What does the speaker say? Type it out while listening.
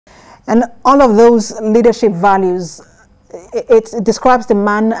And all of those leadership values, it describes the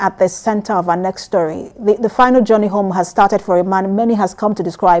man at the center of our next story. The final journey home has started for a man many has come to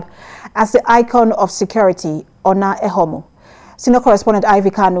describe as the icon of security, Ona Ekhomu. Senior correspondent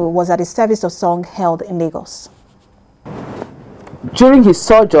Ivy Kanu was at the ServiceOfSong held in Lagos. During his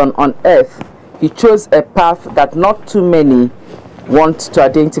sojourn on earth, he chose a path that not too many want to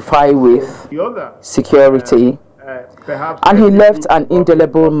identify with: security. And he left an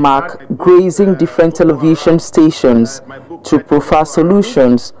indelible mark, gracing different television stations to profile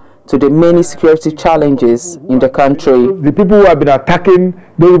solutions to the many security challenges in the country. The people who have been attacking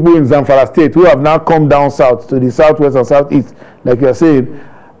those people in Zamfara State, who have now come down south to the southwest and southeast, like you're saying,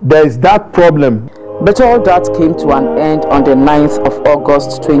 there is that problem. But all that came to an end on the 9th of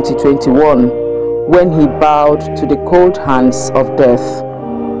August 2021, when he bowed to the cold hands of death.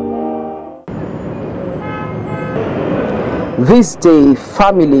 This day,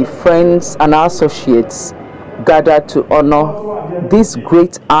 family, friends, and associates gathered to honor this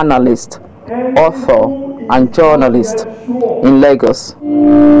great analyst, author, and journalist in Lagos.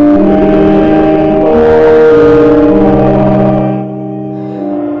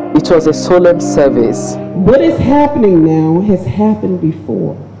 It was a solemn service. What is happening now has happened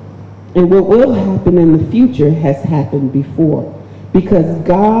before, and what will happen in the future has happened before. Because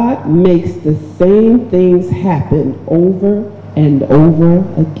God makes the same things happen over and over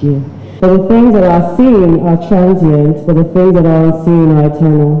again. For the things that are seen are transient, but the things that are unseen are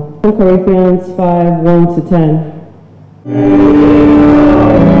eternal. 2 Corinthians 5:1-10.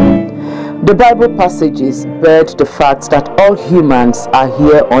 The Bible passages bear the fact that all humans are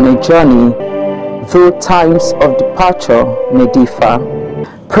here on a journey, though times of departure may differ.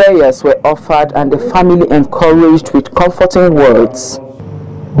 Prayers were offered and the family encouraged with comforting words.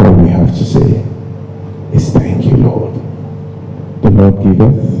 All we have to say is thank you, Lord. The Lord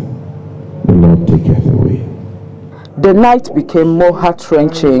giveth, the Lord taketh away. The night became more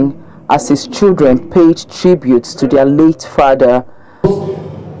heart-wrenching as his children paid tributes to their late father.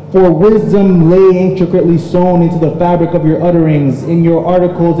 For wisdom lay intricately sewn into the fabric of your utterings, in your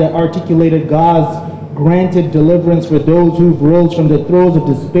articles that articulated God's granted deliverance for those who've rose from the throes of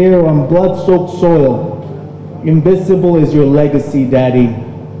despair on blood-soaked soil. Invisible is your legacy, Daddy.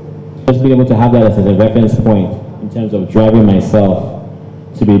 Just being able to have that as a reference point in terms of driving myself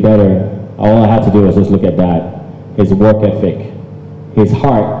to be better, all I had to do was just look at that. His work ethic, his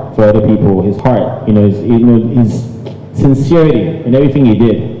heart for other people, his heart, his sincerity in everything he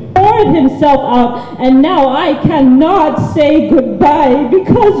did. Poured himself out, and now I cannot say goodbye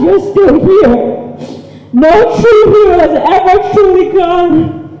because you're still here. No true hero has ever truly gone.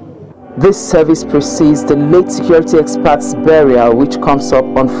 This service precedes the late security expert's burial, which comes up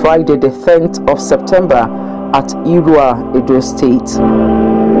on Friday the 10th of September at Irua, Edo State.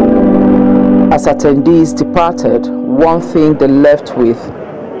 As attendees departed, one thing they left with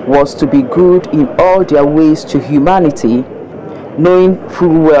was to be good in all their ways to humanity, knowing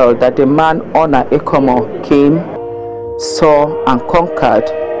full well that the man Ona Ekhomu came, saw, and conquered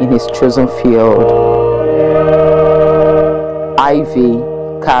in his chosen field. Ivy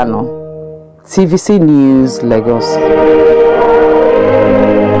Kano, TVC News, Lagos.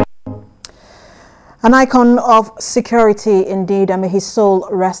 An icon of security indeed, and may his soul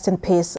rest in peace.